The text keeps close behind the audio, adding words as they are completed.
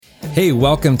Hey,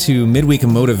 welcome to Midweek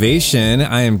Motivation.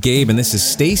 I am Gabe and this is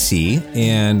Stacy,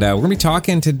 and we're going to be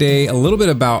talking today a little bit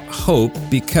about hope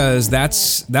because that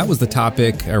was the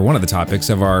topic, or one of the topics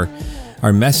of our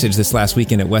message this last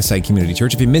weekend at Westside Community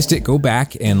Church. If you missed it, go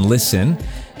back and listen.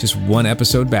 Just one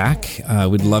episode back.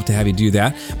 We'd love to have you do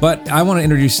that. But I want to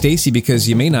introduce Stacy because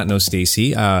you may not know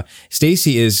Stacy.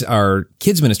 Stacy is our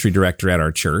kids ministry director at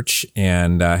our church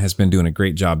and has been doing a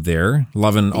great job there,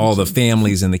 loving all the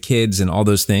families and the kids and all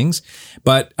those things.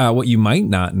 But what you might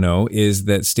not know is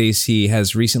that Stacy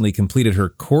has recently completed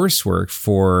her coursework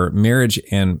for marriage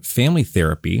and family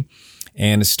therapy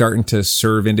and is starting to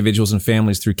serve individuals and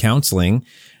families through counseling,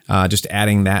 just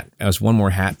adding that as one more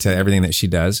hat to everything that she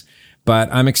does.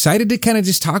 But I'm excited to kind of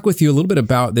just talk with you a little bit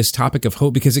about this topic of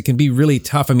hope because it can be really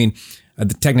tough. I mean,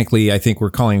 technically, I think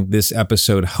we're calling this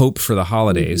episode Hope for the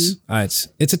Holidays.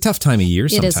 Mm-hmm. It's a tough time of year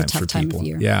sometimes for people. It is a tough time of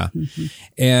year. Yeah. Mm-hmm.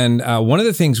 And one of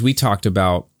the things we talked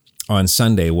about on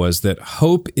Sunday was that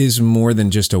hope is more than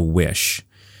just a wish.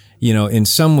 You know, in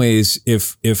some ways,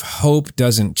 if hope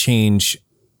doesn't change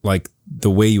like the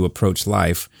way you approach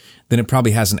life, then it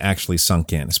probably hasn't actually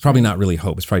sunk in. It's probably not really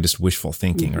hope. It's probably just wishful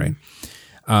thinking, right?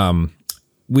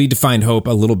 We defined hope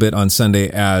a little bit on Sunday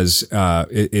as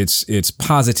it's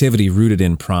positivity rooted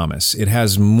in promise. It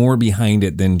has more behind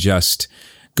it than just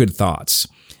good thoughts.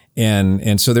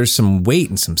 And so there's some weight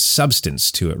and some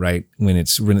substance to it, right? When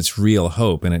it's real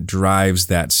hope, and it drives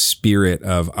that spirit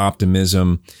of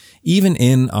optimism even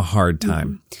in a hard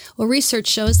time. Well, research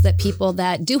shows that people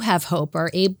that do have hope are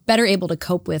better able to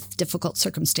cope with difficult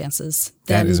circumstances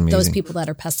than those people that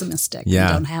are pessimistic and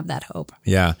don't have that hope.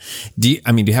 Yeah. Do you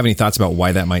have any thoughts about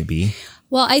why that might be?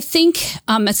 Well, I think,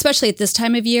 especially at this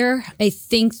time of year, I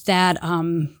think that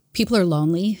people are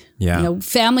lonely. Yeah. You know,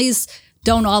 families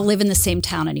don't all live in the same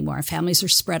town anymore. Families are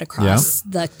spread across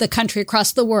the country,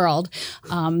 across the world.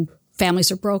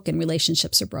 Families are broken,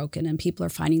 relationships are broken, and people are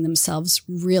finding themselves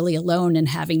really alone and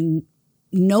having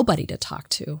nobody to talk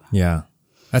to. Yeah,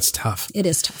 that's tough. It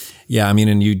is tough. Yeah, I mean,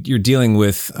 and you're dealing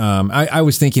with, I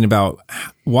was thinking about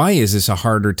why is this a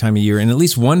harder time of year? And at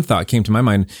least one thought came to my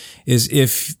mind is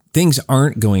if things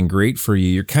aren't going great for you,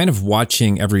 you're kind of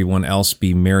watching everyone else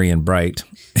be merry and bright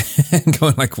and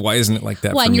going like, why isn't it like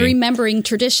that for me? Well, and you're remembering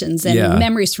traditions and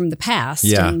memories from the past.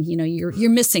 Yeah. And, you know, you're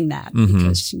missing that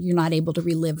because you're not able to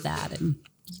relive that and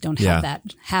you don't have that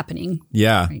happening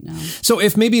right now. So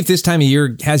if this time of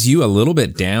year has you a little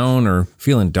bit down or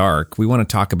feeling dark, we want to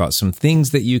talk about some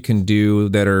things that you can do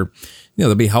that are,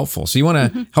 they'll be helpful. So you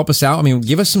want to help us out? I mean,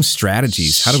 give us some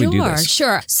strategies. How do we do this?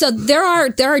 Sure. So there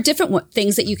are different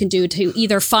things that you can do to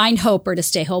either find hope or to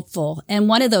stay hopeful. And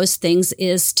one of those things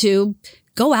is to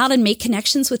go out and make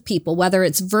connections with people, whether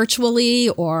it's virtually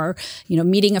or,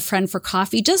 meeting a friend for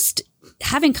coffee, just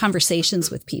having conversations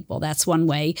with people. That's one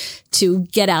way to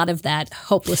get out of that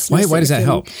hopelessness. Why does that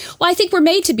help? Well, I think we're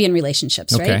made to be in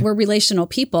relationships, right? We're relational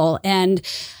people. And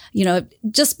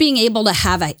just being able to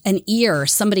have an ear,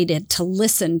 somebody to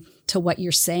listen to what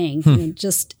you're saying, and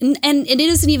it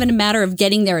isn't even a matter of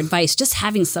getting their advice, just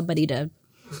having somebody to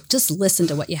just listen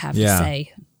to what you have to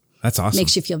say. That's awesome.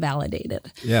 Makes you feel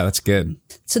validated. Yeah, that's good.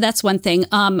 So that's one thing.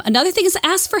 Another thing is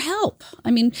ask for help.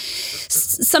 I mean,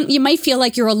 you might feel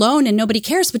like you're alone and nobody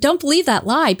cares, but don't believe that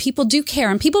lie. People do care,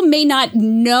 and people may not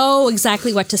know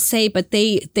exactly what to say, but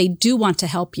they do want to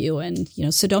help you. And,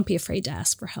 so don't be afraid to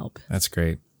ask for help. That's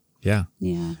great. Yeah.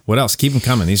 Yeah. What else? Keep them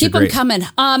coming. These are great. Keep them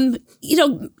coming.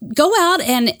 Go out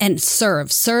and serve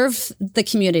the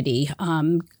community.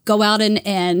 Go out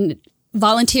and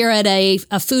volunteer at a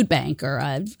food bank or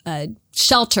a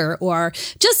shelter, or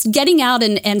just getting out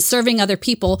and serving other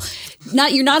people.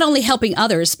 You're not only helping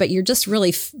others, but you're just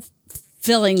really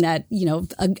filling that,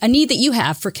 a need that you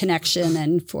have for connection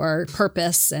and for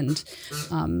purpose and,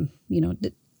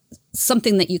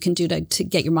 something that you can do to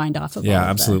get your mind off of. Yeah,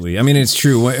 absolutely. I mean, it's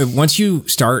true. Once you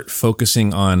start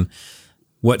focusing on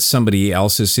what somebody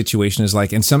else's situation is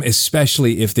like, and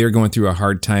especially if they're going through a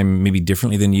hard time, maybe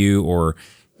differently than you, or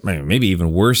maybe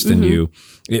even worse than you,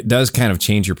 it does kind of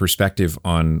change your perspective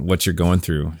on what you're going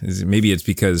through. Maybe it's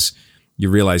because you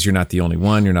realize you're not the only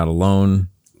one, you're not alone.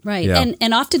 Right. Yeah.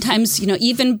 And oftentimes,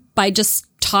 even by just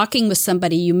talking with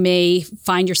somebody, you may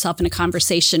find yourself in a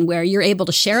conversation where you're able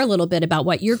to share a little bit about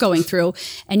what you're going through,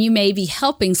 and you may be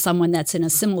helping someone that's in a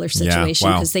similar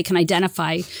situation because they can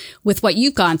identify with what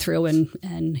you've gone through, and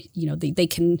they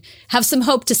can have some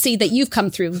hope to see that you've come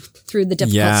through the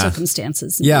difficult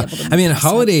circumstances. And be able to move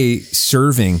holiday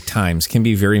serving times can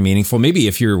be very meaningful. Maybe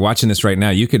if you're watching this right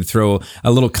now, you could throw a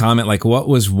little comment like, what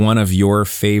was one of your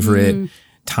favorite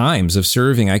times of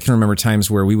serving. I can remember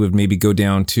times where we would maybe go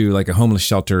down to like a homeless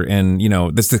shelter, and, you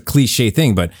know, that's the cliche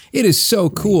thing, but it is so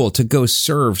cool to go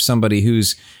serve somebody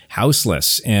who's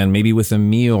houseless, and maybe with a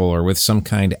meal or with some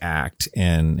kind of act,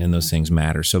 and those things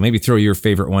matter. So maybe throw your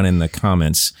favorite one in the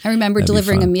comments. I remember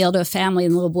delivering a meal to a family,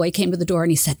 and the little boy came to the door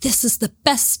and he said, "This is the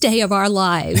best day of our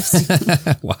lives."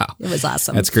 Wow. It was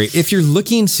awesome. That's great. If you're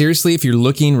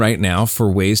looking right now for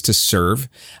ways to serve,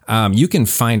 you can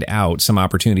find out some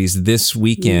opportunities this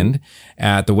weekend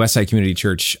at the Westside Community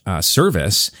Church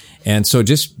service. And so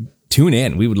just tune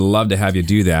in. We would love to have you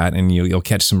do that, and you'll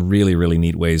catch some really, really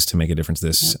neat ways to make a difference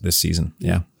this season.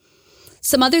 Yeah.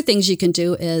 Some other things you can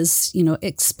do is, you know,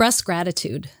 express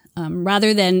gratitude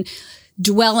rather than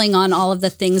dwelling on all of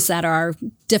the things that are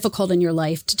difficult in your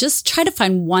life. To just try to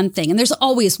find one thing, and there's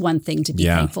always one thing to be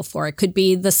thankful for. It could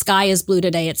be the sky is blue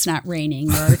today, it's not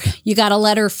raining, or you got a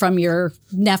letter from your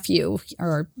nephew,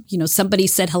 or, you know, somebody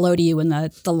said hello to you in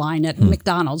the line at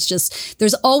McDonald's. Just,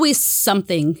 there's always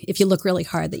something, if you look really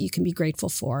hard, that you can be grateful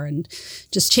for, and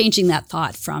just changing that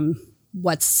thought from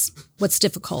what's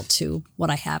difficult to what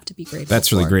I have to be grateful for.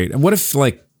 That's really great. And what if,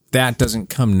 like, that doesn't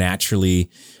come naturally?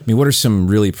 I mean, what are some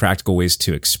really practical ways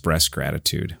to express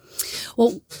gratitude?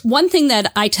 Well, one thing that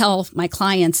I tell my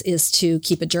clients is to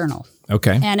keep a journal.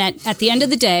 Okay. And at the end of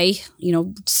the day, you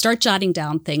know, start jotting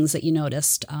down things that you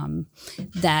noticed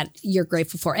that you're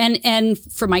grateful for. And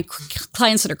for my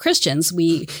clients that are Christians,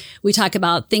 we talk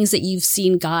about things that you've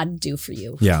seen God do for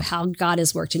you, how God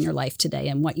has worked in your life today,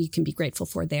 and what you can be grateful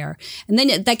for there. And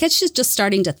then that gets you just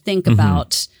starting to think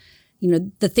about, you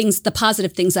know, the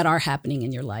positive things that are happening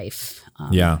in your life.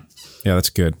 Yeah, that's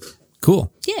good.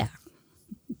 Cool. Yeah.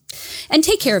 And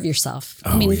take care of yourself.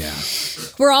 I mean,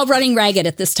 we're all running ragged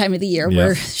at this time of the year. Yep.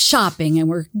 We're shopping, and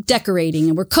we're decorating,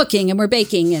 and we're cooking, and we're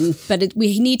baking, but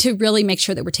we need to really make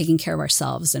sure that we're taking care of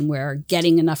ourselves, and we're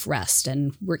getting enough rest,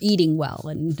 and we're eating well,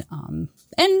 and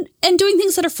doing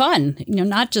things that are fun. You know,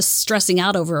 not just stressing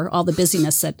out over all the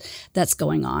busyness that's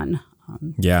going on.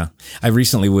 I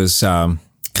recently was kind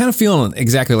of feeling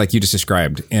exactly like you just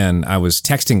described, and I was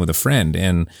texting with a friend,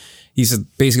 and he said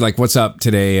basically like, "What's up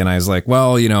today?" And I was like,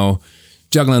 "Well, you know,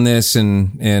 juggling this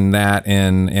and that."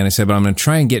 And I said, "But I'm going to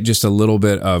try and get just a little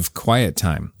bit of quiet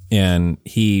time." And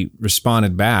he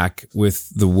responded back with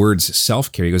the words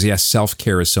self-care. He goes, "Yes,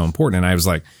 self-care is so important." And I was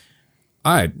like,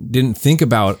 I didn't think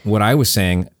about what I was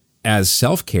saying as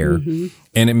self-care.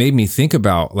 And it made me think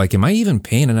about, like, am I even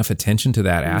paying enough attention to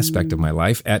that aspect of my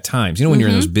life at times? You know, when you're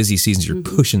in those busy seasons, you're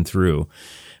pushing through.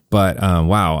 But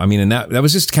wow, I mean, and that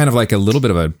was just kind of like a little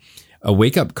bit of a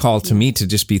wake-up call to me, to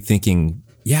just be thinking,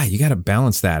 yeah, you got to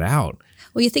balance that out.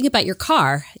 Well, you think about your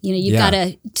car. You know, you've got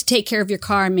to take care of your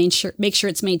car and make sure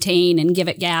it's maintained and give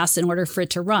it gas in order for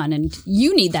it to run. And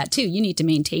you need that too. You need to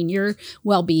maintain your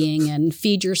well-being and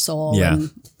feed your soul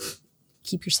and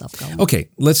keep yourself going. Okay,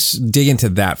 let's dig into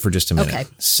that for just a minute. Okay.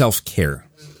 Self-care,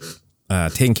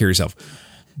 taking care of yourself.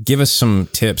 Give us some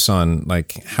tips on,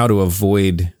 like, how to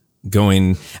avoid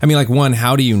going. I mean, like, one,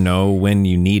 how do you know when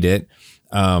you need it?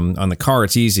 On the car,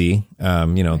 it's easy.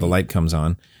 You know, the light comes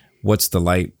on. What's the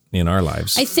light in our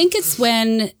lives? I think it's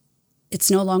when it's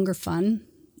no longer fun.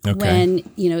 Okay.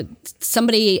 When, you know,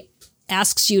 somebody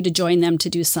asks you to join them to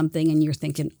do something, and you're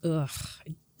thinking, ugh,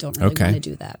 I don't really want to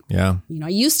do that. Yeah. You know, I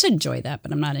used to enjoy that,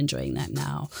 but I'm not enjoying that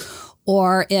now.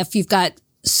 Or if you've got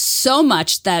so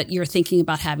much that you're thinking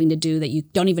about having to do that you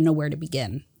don't even know where to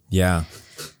begin. Yeah.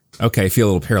 Okay. Feel a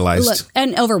little paralyzed.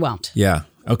 And overwhelmed. Yeah.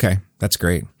 Okay. That's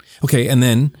great. Okay. And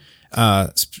then,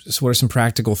 so what are some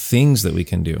practical things that we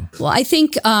can do? Well, I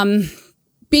think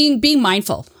being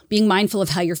mindful of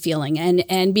how you're feeling,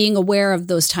 and being aware of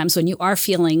those times when you are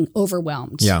feeling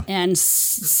overwhelmed. Yeah. And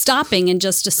stopping and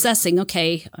just assessing,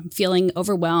 okay, I'm feeling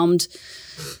overwhelmed.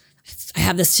 I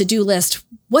have this to-do list.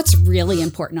 What's really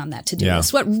important on that to-do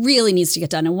list? What really needs to get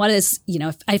done? And what is, you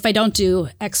know, if I don't do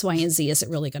X, Y, and Z, is it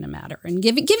really going to matter? And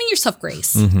giving yourself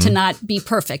grace to not be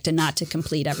perfect and not to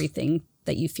complete everything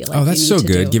that you feel like you need to do. Oh, that's so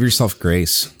good. Give yourself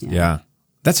grace. Yeah.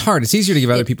 That's hard. It's easier to give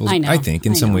other people, I think,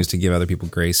 in some ways, to give other people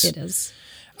grace. It is.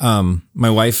 My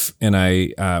wife and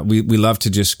I, we love to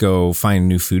just go find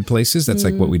new food places. That's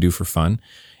like what we do for fun.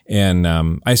 And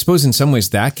I suppose in some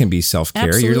ways that can be self-care.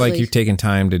 Absolutely. You're taking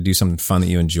time to do something fun that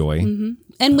you enjoy.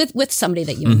 And with somebody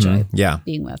that you enjoy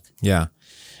being with. Yeah.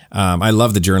 I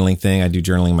love the journaling thing. I do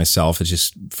journaling myself. It's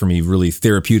just, for me, really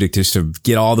therapeutic just to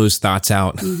get all those thoughts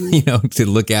out, you know, to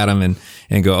look at them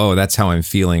and go, oh, that's how I'm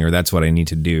feeling, or that's what I need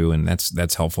to do. And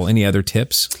that's helpful. Any other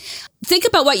tips? Think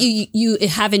about what you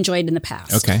have enjoyed in the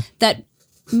past. Okay. That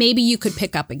maybe you could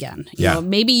pick up again. You know,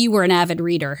 maybe you were an avid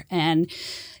reader and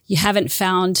you haven't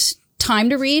found time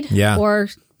to read. Yeah. Or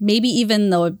maybe even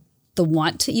the the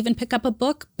want to even pick up a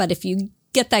book. But if you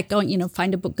get that going,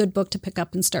 find a good book to pick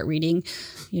up and start reading,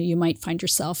 you might find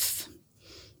yourself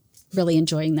really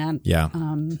enjoying that. Yeah.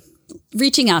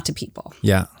 Reaching out to people.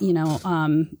 Yeah.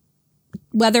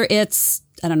 Whether it's,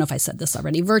 I don't know if I said this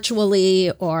already,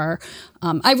 virtually, or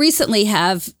I recently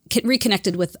have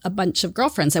reconnected with a bunch of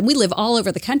girlfriends, and we live all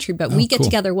over the country, but we get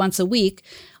together once a week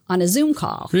on a Zoom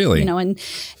call. Really?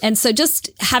 And so just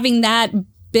having that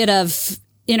bit of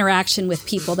interaction with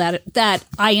people that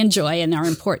I enjoy and are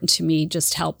important to me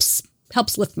just helps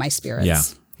lift my spirits. Yeah.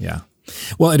 Yeah.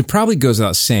 Well, it probably goes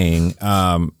without saying,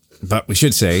 but we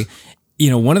should say,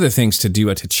 one of the things to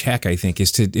do to check, I think,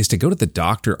 is to go to the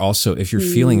doctor also if you're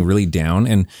feeling really down.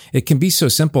 And it can be so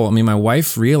simple. I mean, my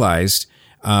wife realized,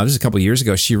 this is a couple of years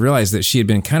ago, she realized that she had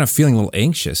been kind of feeling a little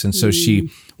anxious. And so she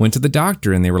went to the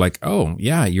doctor and they were like, oh,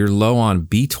 yeah, you're low on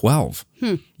B12.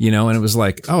 And it was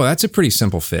like, oh, that's a pretty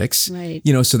simple fix. Right.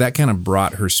 So that kind of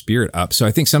brought her spirit up. So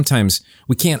I think sometimes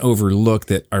we can't overlook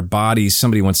that our bodies,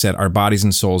 somebody once said, our bodies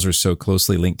and souls are so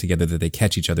closely linked together that they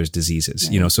catch each other's diseases.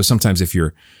 Right. So sometimes if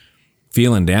you're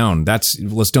feeling down, let's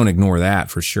don't ignore that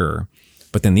for sure.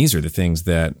 But then these are the things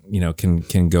that,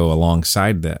 can go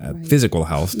alongside the physical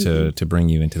health to bring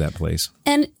you into that place.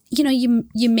 And,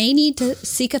 you may need to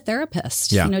seek a therapist,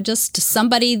 just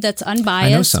somebody that's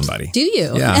unbiased. I know somebody. Do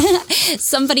you? Yeah.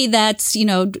 Somebody that's,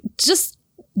 just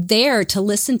there to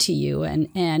listen to you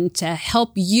and to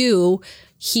help you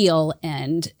heal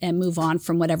and move on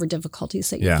from whatever difficulties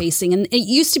that you're facing. And it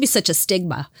used to be such a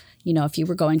stigma. If you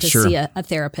were going to see a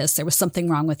therapist, there was something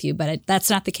wrong with you, but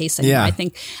that's not the case anymore. Yeah. I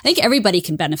think everybody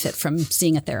can benefit from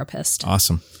seeing a therapist.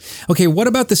 Awesome. Okay. What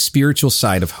about the spiritual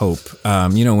side of hope?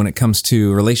 When it comes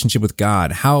to relationship with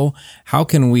God, how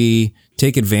can we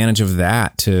take advantage of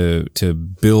that to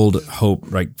build hope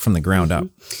right from the ground up?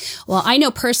 Well, I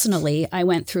know personally, I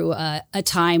went through a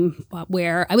time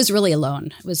where I was really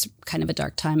alone. It was kind of a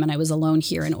dark time, and I was alone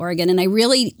here in Oregon, and I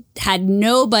really had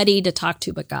nobody to talk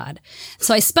to but God.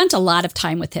 So I spent a lot of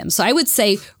time with him. So I would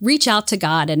say reach out to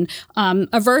God. And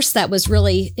a verse that was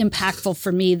really impactful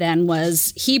for me then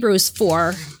was Hebrews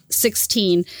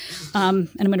 4:16, and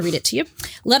I'm going to read it to you.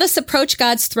 Let us approach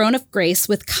God's throne of grace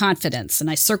with confidence, and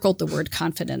I circled the word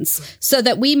confidence, so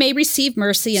that we may receive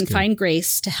mercy and find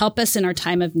grace to help us in our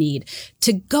time of need.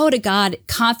 To go to God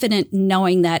confident,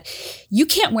 knowing that you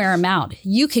can't wear him out.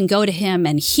 You can go to him,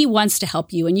 and he wants to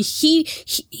help you. And he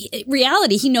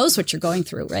knows what you're going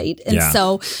through, right? And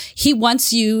so he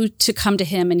wants you to come to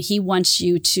him, and he wants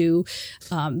you to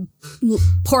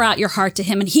pour out your heart to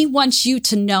him, and he wants you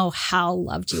to know how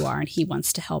loved you are, and he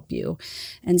wants to help you.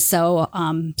 And so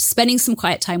spending some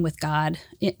quiet time with God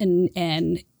and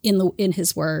in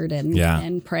his word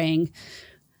and praying.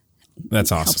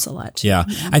 That's awesome. Helps a lot. Yeah.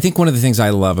 I think one of the things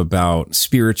I love about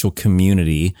spiritual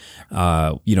community,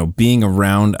 being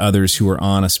around others who are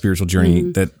on a spiritual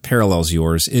journey that parallels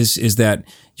yours is that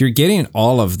you're getting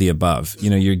all of the above.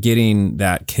 You're getting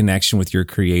that connection with your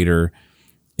Creator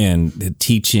and the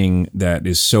teaching that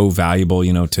is so valuable,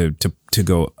 to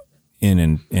go in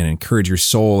and encourage your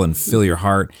soul and fill your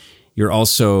heart. You're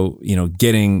also,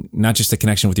 getting not just a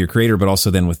connection with your Creator, but also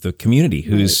then with the community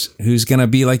who's going to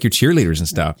be like your cheerleaders and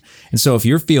stuff. And so if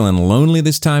you're feeling lonely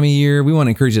this time of year, we want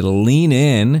to encourage you to lean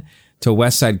in to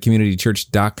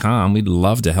westsidecommunitychurch.com. We'd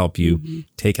love to help you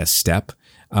take a step.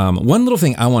 One little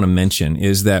thing I want to mention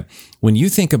is that when you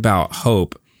think about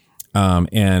hope,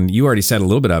 and you already said a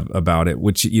little bit about it,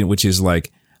 which is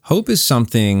like hope is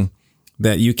something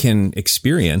that you can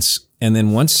experience. And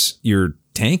then once your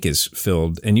tank is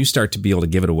filled and you start to be able to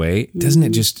give it away, doesn't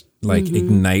it just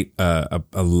ignite a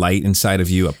light inside of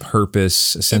you, a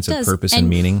purpose, a sense of purpose and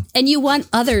meaning? And you want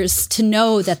others to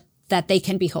know that they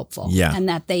can be hopeful and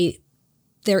that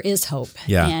there is hope.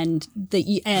 Yeah. And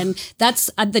that's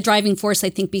the driving force, I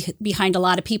think, behind a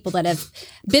lot of people that have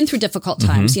been through difficult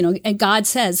times, and God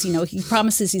says, he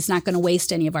promises he's not going to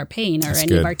waste any of our pain or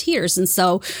any of our tears. And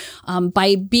so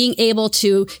by being able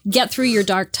to get through your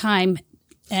dark time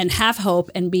and have hope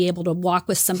and be able to walk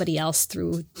with somebody else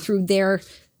through their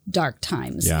dark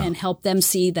times and help them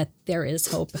see that there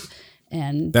is hope.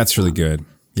 And that's really good.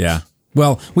 Yeah.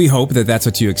 Well, we hope that that's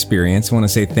what you experience. I want to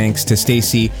say thanks to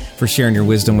Stacy for sharing your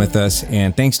wisdom with us,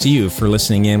 and thanks to you for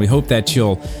listening in. We hope that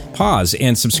you'll pause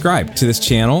and subscribe to this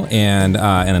channel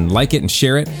and like it and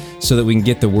share it so that we can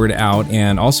get the word out.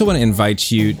 And also want to invite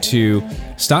you to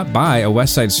stop by a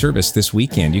Westside service this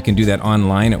weekend. You can do that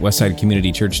online at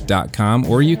westsidecommunitychurch.com,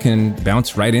 or you can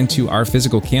bounce right into our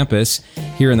physical campus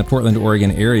here in the Portland,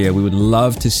 Oregon area. We would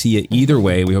love to see you either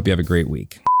way. We hope you have a great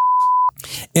week.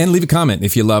 And leave a comment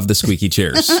if you love the squeaky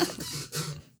chairs.